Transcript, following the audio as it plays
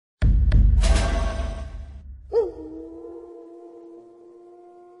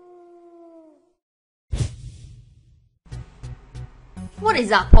What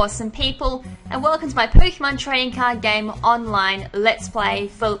is up, awesome people, and welcome to my Pokemon trading card game online Let's Play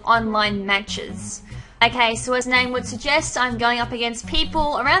for online matches. Okay, so as the name would suggest, I'm going up against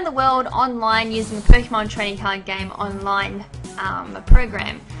people around the world online using the Pokemon trading card game online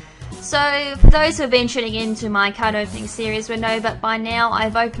program. So for those who have been tuning into my card opening series would know that by now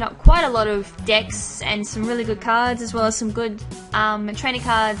I've opened up quite a lot of decks and some really good cards, as well as some good training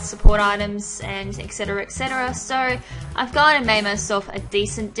cards, support items, and etc, etc. So I've gone and made myself a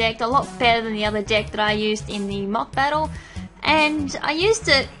decent deck, a lot better than the other deck that I used in the mock battle. And I used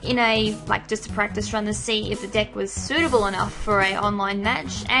it in a, just a practice run to see if the deck was suitable enough for an online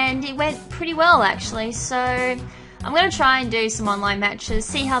match, and it went pretty well actually. So I'm going to try and do some online matches,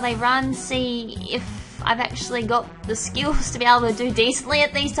 see how they run, see if I've actually got the skills to be able to do decently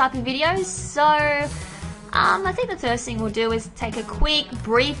at these type of videos. So I think the first thing we'll do is take a quick,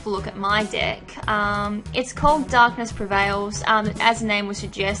 brief look at my deck. It's called Darkness Prevails. As the name would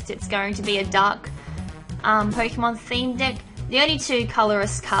suggest, it's going to be a dark Pokemon themed deck. The only two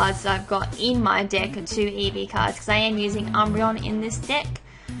colorless cards that I've got in my deck are two EV cards, because I am using Umbreon in this deck.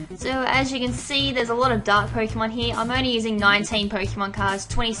 So as you can see, there's a lot of dark Pokemon here. I'm only using 19 Pokemon cards,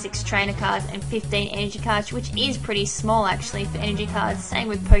 26 trainer cards, and 15 energy cards, which is pretty small actually for energy cards. Same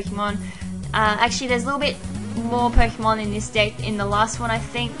with Pokemon. Actually, there's a little bit more Pokemon in this deck in the last one, I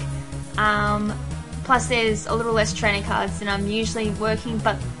think. Plus there's a little less trainer cards than I'm usually working,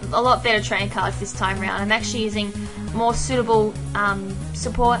 but a lot better trainer cards this time around. I'm actually using more suitable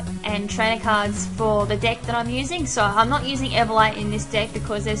support and trainer cards for the deck that I'm using. So I'm not using Everlight in this deck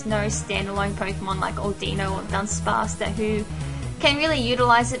because there's no standalone Pokemon like Aldino or Dunsparce who can really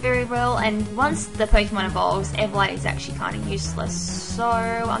utilize it very well, and once the Pokemon evolves, Everlight is actually kind of useless. So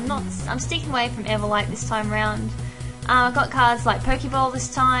I'm sticking away from Everlight this time around. I've got cards like Pokeball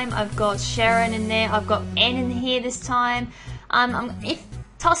this time, I've got Sharon in there, I've got N in here this time. If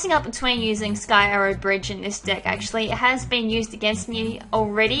tossing up between using Sky Arrow Bridge in this deck actually. It has been used against me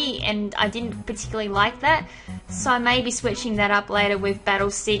already and I didn't particularly like that, so I may be switching that up later with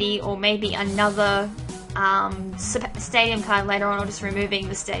Battle City, or maybe another stadium card later on, or just removing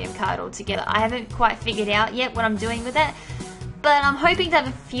the stadium card altogether. I haven't quite figured out yet what I'm doing with that, but I'm hoping to have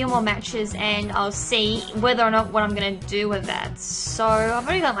a few more matches and I'll see whether or not what I'm going to do with that. So I've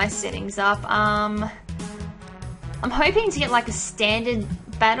already got my settings up. I'm hoping to get like a standard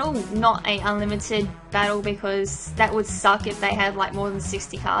battle, not a unlimited battle, because that would suck if they had like more than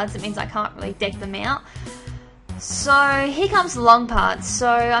 60 cards. It means I can't really deck them out. So here comes the long part, so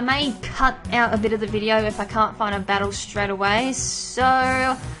I may cut out a bit of the video if I can't find a battle straight away.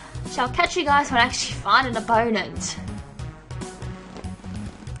 So shall catch you guys when I actually find an opponent.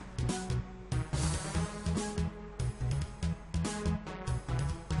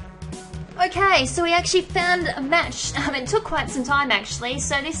 Okay, so we actually found a match. It took quite some time actually.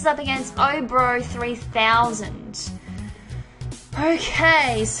 So this is up against Obro 3000.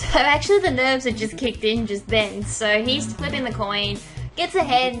 Okay, so actually the nerves had just kicked in just then. So he's flipping the coin, gets a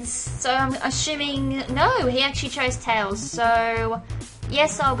heads. So I'm assuming no, he actually chose tails. So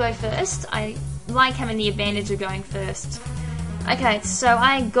yes, I'll go first. I like having the advantage of going first. Okay, so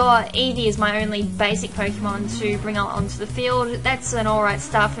I got Eevee as my only basic Pokemon to bring out onto the field. That's an alright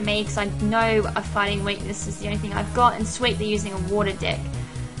start for me because I know a fighting weakness is the only thing I've got, and Sweet, they're using a water deck.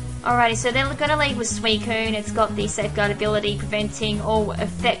 Alrighty, so they're going to lead with Suicune. It's got the Safeguard ability preventing all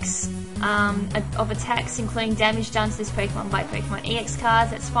effects of attacks, including damage done to this Pokemon by Pokemon EX cards.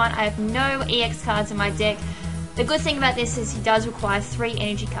 That's fine, I have no EX cards in my deck. The good thing about this is he does require 3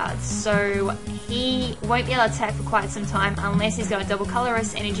 energy cards, so he won't be able to attack for quite some time unless he's got a double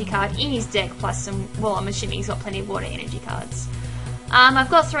colorless energy card in his deck, plus some, well, I'm assuming he's got plenty of water energy cards. I've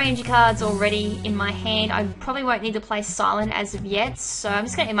got 3 energy cards already in my hand. I probably won't need to play Silent as of yet, so I'm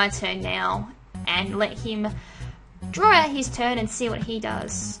just going to end my turn now and let him draw out his turn and see what he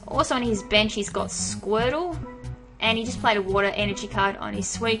does. Also on his bench he's got Squirtle, and he just played a water energy card on his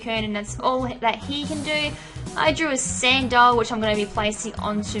Suicune, and that's all that he can do. I drew a Sandile, which I'm going to be placing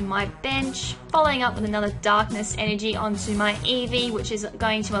onto my bench, following up with another Darkness energy onto my Eevee, which is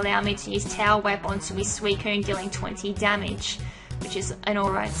going to allow me to use Tower Whip onto his Suicune, dealing 20 damage, which is an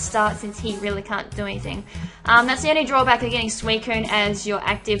alright start since he really can't do anything. That's the only drawback of getting Suicune as your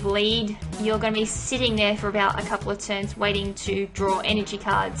active lead. You're going to be sitting there for about a couple of turns waiting to draw energy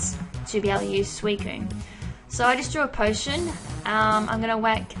cards to be able to use Suicune. So I just drew a potion. I'm going to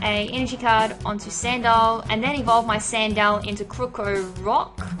whack a energy card onto Sandile and then evolve my Sandile into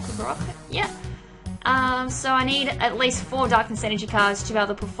Krokorok. Yeah. So I need at least 4 Darkness energy cards to be able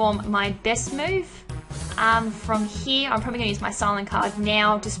to perform my best move. From here, I'm probably going to use my Silent card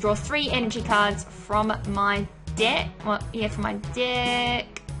now. Just draw 3 energy cards from my deck. Well, yeah, from my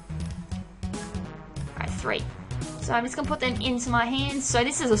deck. Alright, 3. So I'm just going to put them into my hands. So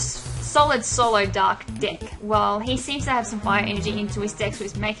this is a solid solo dark deck. Well, he seems to have some fire energy into his deck, so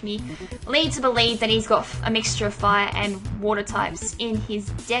it's making me lead to believe that he's got a mixture of fire and water types in his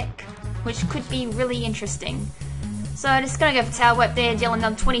deck, which could be really interesting. So I'm just going to go for Tower Whip there, dealing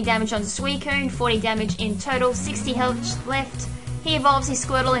another 20 damage onto Suicune, 40 damage in total, 60 health left. He evolves his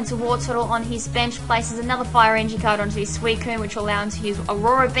Squirtle into War Turtle on his bench, places another Fire Energy card onto his Suicune, which will allow him to use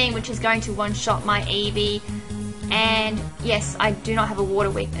Aurora Beam, which is going to one-shot my Eevee. And yes, I do not have a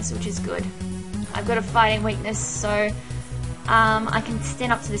water weakness, which is good. I've got a fighting weakness, so I can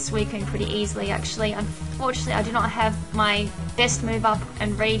stand up to this Suicune pretty easily, actually. Unfortunately, I do not have my best move up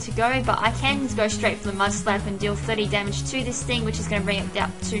and ready to go, but I can go straight for the Mud Slap and deal 30 damage to this thing, which is going to bring it up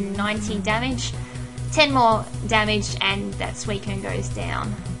to 90 damage. 10 more damage, and that Suicune goes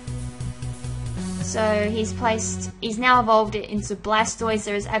down. So he's now evolved it into Blastoise.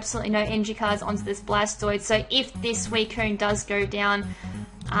 There is absolutely no energy cards onto this Blastoise, so if this Suicune does go down,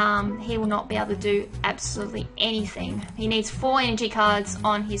 he will not be able to do absolutely anything. He needs 4 energy cards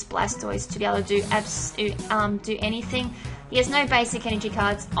on his Blastoise to be able to do anything. He has no basic energy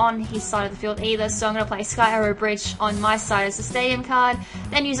cards on his side of the field either, so I'm going to play Sky Arrow Bridge on my side as a stadium card,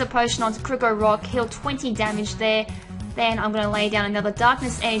 then use a potion onto Krokorok, heal 20 damage there. Then I'm going to lay down another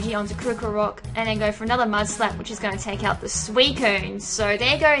Darkness Energy onto Krokorok, and then go for another Mud Slap, which is going to take out the Suicune. So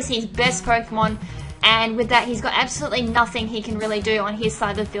there goes his best Pokemon, and with that he's got absolutely nothing he can really do on his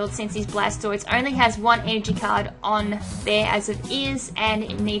side of the field, since his Blastoise only has 1 energy card on there as it is, and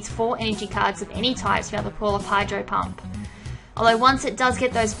it needs 4 energy cards of any type to be able to pull off Hydro Pump. Although once it does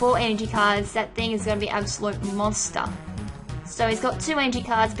get those 4 energy cards, that thing is going to be an absolute monster. So he's got 2 energy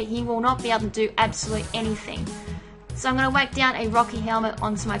cards, but he will not be able to do absolutely anything. So I'm going to whack down a Rocky Helmet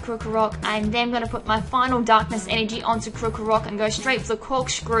onto my Krokorok, and then I'm going to put my final Darkness Energy onto Krokorok and go straight for the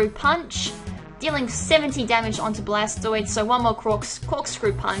Corkscrew Punch, dealing 70 damage onto Blastoise. So one more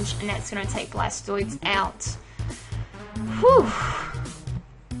Corkscrew Punch, and that's going to take Blastoise out. Whew.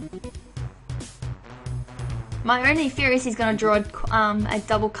 My only fear is he's going to draw a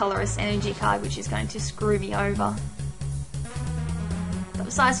double colorless energy card, which is going to screw me over. But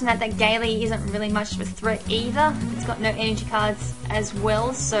besides from that, that Gaily isn't really much of a threat either. It's got no energy cards as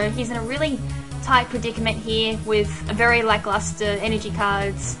well, so he's in a really tight predicament here with a very lackluster energy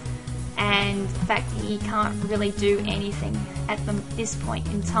cards, and the fact that he can't really do anything at this point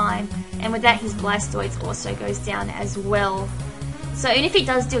in time. And with that, his Blastoise also goes down as well. So even if he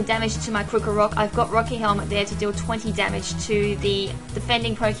does deal damage to my Krokorok, I've got Rocky Helmet there to deal 20 damage to the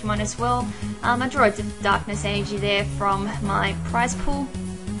defending Pokemon as well. I draw a Darkness Energy there from my prize pool.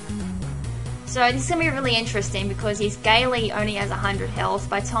 So this is going to be really interesting because his Gaily only has 100 health.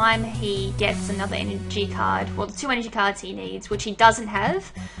 By the time he gets another energy card, well, the 2 energy cards he needs, which he doesn't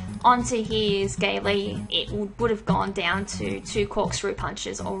have, onto his Gaily, it would have gone down to 2 Corkscrew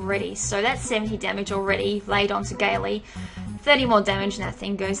Punches already. So that's 70 damage already laid onto Gaily. 30 more damage and that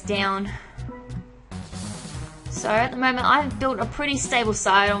thing goes down. So at the moment I've built a pretty stable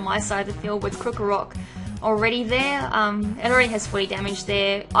side on my side of the field with Krokorok already there. It already has 40 damage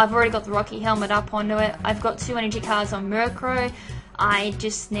there. I've already got the Rocky Helmet up onto it. I've got 2 energy cards on Murkrow. I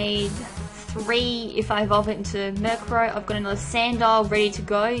just need 3 if I evolve it into Murkrow. I've got another Sandile ready to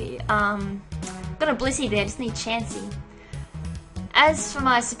go. Got a Blissey there, just need Chansey. As for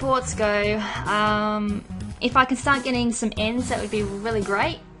my supports go, if I can start getting some ends, that would be really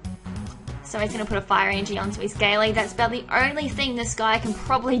great. So he's going to put a Fire Energy onto his Gaily. That's about the only thing this guy can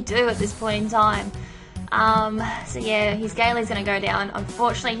probably do at this point in time. So yeah, his Gaily's going to go down.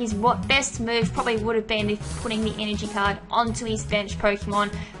 Unfortunately, his best move probably would have been putting the energy card onto his bench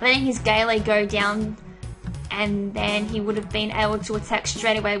Pokemon, letting his Gaily go down, and then he would have been able to attack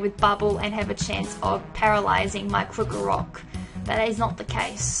straight away with Bubble and have a chance of paralyzing my Krokorok. But that is not the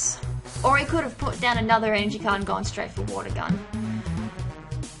case. Or he could have put down another energy card and gone straight for Water Gun.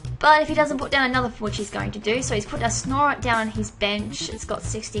 But if he doesn't put down another, which he's going to do, so he's put a Snorunt down on his bench. It's got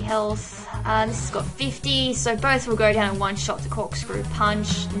 60 health. This has got 50, so both will go down in one shot to Corkscrew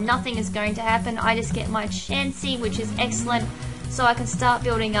Punch. Nothing is going to happen. I just get my Chansey, which is excellent, so I can start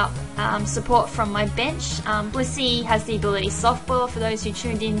building up support from my bench. Blissey has the ability Softball. For those who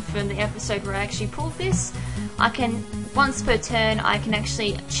tuned in from the episode where I actually pulled this, I can, once per turn, I can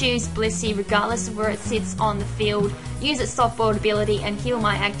actually choose Blissey regardless of where it sits on the field, use its Softball ability and heal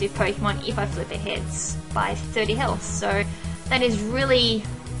my active Pokemon if I flip it heads by 30 health. So that is really,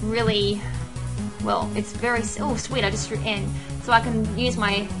 really, well, it's very, oh sweet, I just drew N. So I can use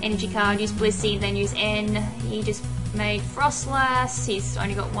my energy card, use Blissey, then use N. He just made Frostlass, he's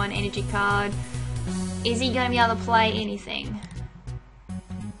only got 1 energy card. Is he going to be able to play anything?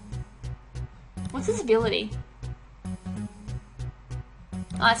 What's his ability?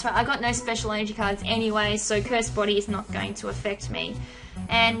 Oh, that's right, I got no special energy cards anyway, so Cursed Body is not going to affect me.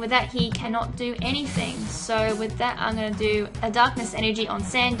 And with that, he cannot do anything. So with that, I'm going to do a Darkness Energy on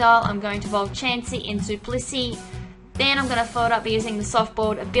Sandal. I'm going to evolve Chansey into Blissey. Then I'm going to follow it up by using the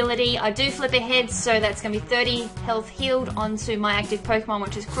Softball ability. I do flip ahead, so that's going to be 30 health healed onto my active Pokemon,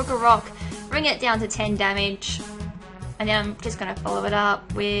 which is Krokorok. Bring it down to 10 damage. And then I'm just going to follow it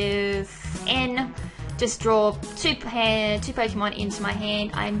up with N. Just draw two Pokemon into my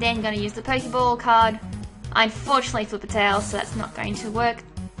hand. I'm then going to use the Pokeball card. I unfortunately flip a tail, so that's not going to work.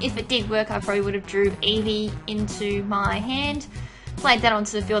 If it did work, I probably would have drew Eevee into my hand. Played that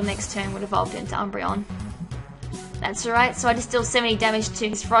onto the field next turn, would have evolved into Umbreon. That's alright, so I just deal 70 damage to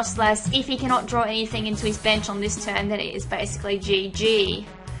his Frostlass. If he cannot draw anything into his bench on this turn, then it is basically GG.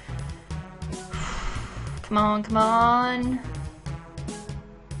 Come on, come on.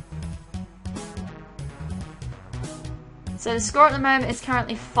 So the score at the moment is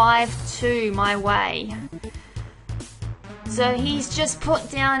currently 5-2 my way. So he's just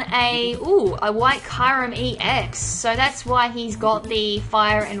put down a white Kyurem EX. So that's why he's got the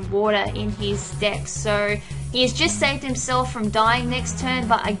fire and water in his deck. So he has just saved himself from dying next turn,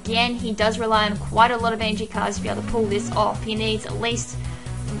 but again he does rely on quite a lot of energy cards to be able to pull this off. He needs at least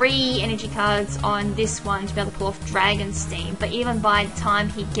 3 energy cards on this one to be able to pull off Dragon Steam. But even by the time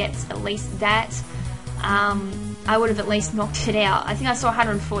he gets at least that, I would have at least knocked it out. I think I saw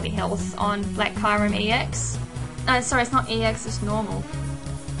 140 health on Black Kyurem EX. No, sorry, it's not EX, it's normal.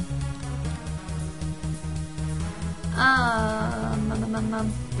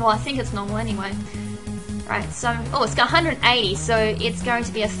 Well, I think it's normal anyway. Right, so, it's got 180, so it's going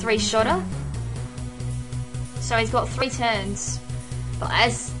to be a 3-shotter. So he's got 3 turns. But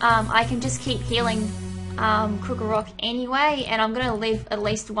as, I can just keep healing Krokorok anyway, and I'm going to leave at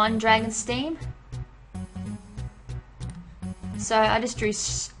least 1 Dragon Steam. So I just drew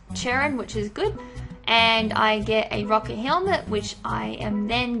Cherin, which is good, and I get a Rocket Helmet, which I am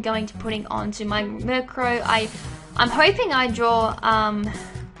then going to putting onto my Murkrow. I'm hoping I draw, I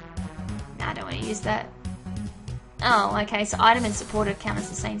don't want to use that. Oh, okay, so item and supporter count as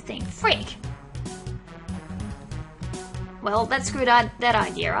the same thing. Freak! Well, that screwed that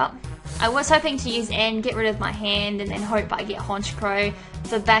idea up. I was hoping to use N, get rid of my hand, and then hope I get Honchkrow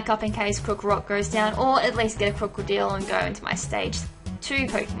for backup in case Krokorok goes down, or at least get a Crocodile and go into my stage 2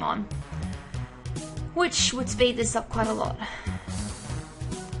 Pokemon, which would speed this up quite a lot.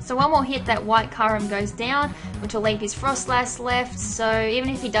 So one more hit, that white Kyurem goes down, which will leave his Frostlass left, so even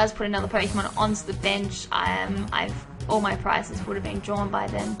if he does put another Pokemon onto the bench, all my prizes would have been drawn by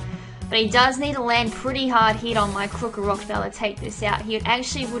then. But he does need to land pretty hard hit on my Krokorok to be able to take this out. He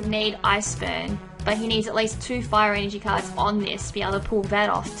actually would need Ice Burn, but he needs at least 2 fire energy cards on this to be able to pull that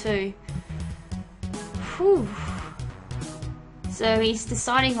off too. Whew. So he's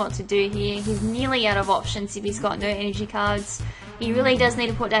deciding what to do here. He's nearly out of options if he's got no energy cards. He really does need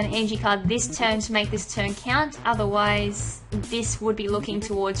to put down an energy card this turn to make this turn count, otherwise this would be looking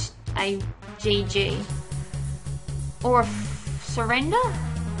towards a GG. Or a surrender?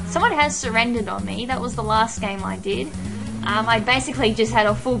 Someone has surrendered on me. That was the last game I did. I basically just had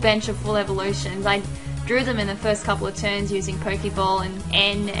a full bench of full evolutions. I drew them in the first couple of turns using Pokeball and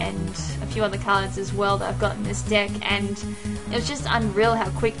N and a few other cards as well that I've got in this deck, and it was just unreal how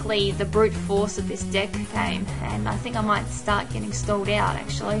quickly the brute force of this deck came, and I think I might start getting stalled out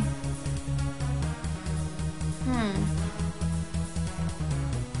actually.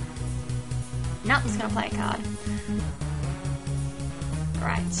 Nope, he's gonna play a card.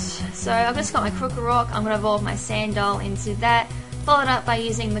 Right, so I've just got my Krokorok. I'm going to evolve my Sandal into that. Followed up by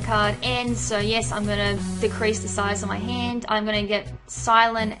using the card N, so yes, I'm going to decrease the size of my hand. I'm going to get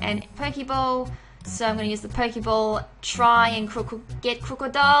Silent and Pokeball. So I'm going to use the Pokeball, try and get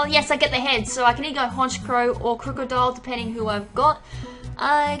Crocodile. Yes, I get the head, so I can either go Honchkrow or Crocodile, depending who I've got.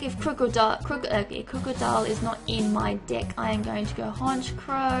 If Crocodile is not in my deck, I am going to go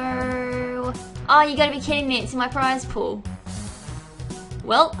Honchkrow. Oh, you got to be kidding me, it's in my prize pool.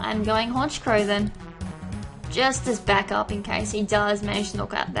 Well, I'm going Honchkrow then. Just as backup in case he does manage to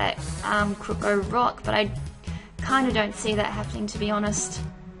knock out that Krokorok, but I kind of don't see that happening, to be honest.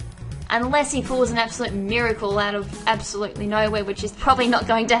 Unless he pulls an absolute miracle out of absolutely nowhere, which is probably not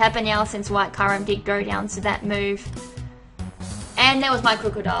going to happen now since White Kyurem did go down to that move. And there was my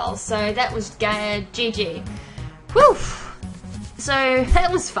Crocodile, so that was GG. Whew! So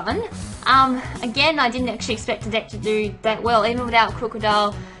that was fun. Again, I didn't actually expect the deck to do that well. Even without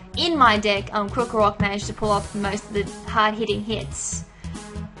Crocodile in my deck, Krokorok managed to pull off most of the hard-hitting hits.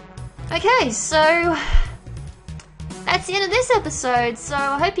 Okay, so that's the end of this episode. So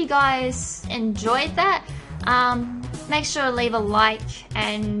I hope you guys enjoyed that. Make sure to leave a like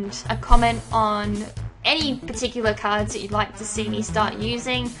and a comment on any particular cards that you'd like to see me start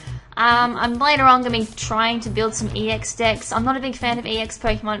using. I'm later on going to be trying to build some EX decks. I'm not a big fan of EX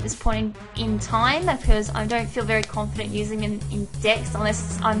Pokemon at this point in time because I don't feel very confident using them in decks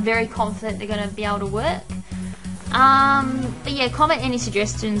unless I'm very confident they're going to be able to work. But yeah, comment any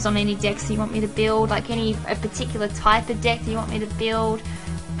suggestions on any decks that you want me to build, like a particular type of deck that you want me to build,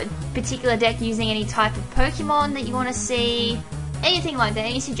 a particular deck using any type of Pokemon that you want to see, anything like that,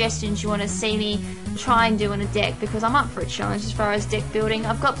 any suggestions you want to see me try and do in a deck, because I'm up for a challenge as far as deck building.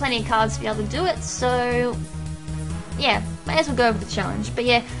 I've got plenty of cards to be able to do it, so yeah, may as well go with the challenge. But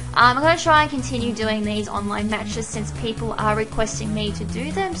yeah, I'm going to try and continue doing these online matches since people are requesting me to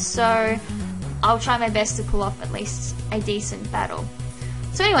do them, so I'll try my best to pull off at least a decent battle.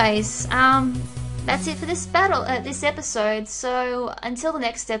 So anyways, that's it for this episode. So until the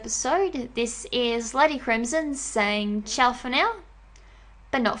next episode, this is LadyKrimZen saying ciao for now,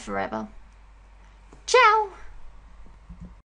 but not forever. Ciao!